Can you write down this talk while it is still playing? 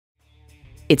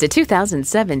It's a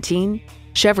 2017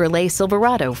 Chevrolet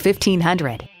Silverado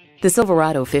 1500. The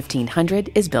Silverado 1500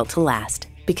 is built to last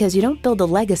because you don't build a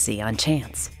legacy on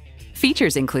chance.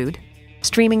 Features include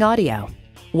streaming audio,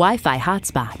 Wi-Fi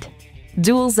hotspot,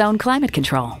 dual zone climate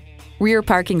control, rear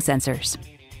parking sensors,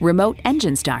 remote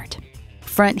engine start,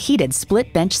 front heated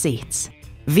split bench seats,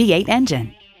 V8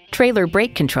 engine, trailer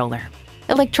brake controller,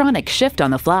 electronic shift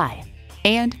on the fly,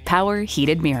 and power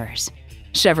heated mirrors.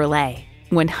 Chevrolet,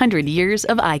 100 years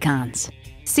of icons.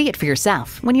 See it for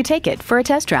yourself when you take it for a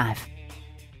test drive.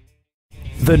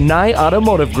 The Nye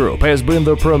Automotive Group has been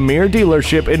the premier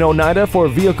dealership in Oneida for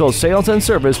vehicle sales and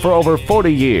service for over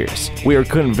 40 years. We are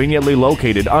conveniently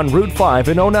located on Route 5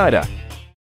 in Oneida.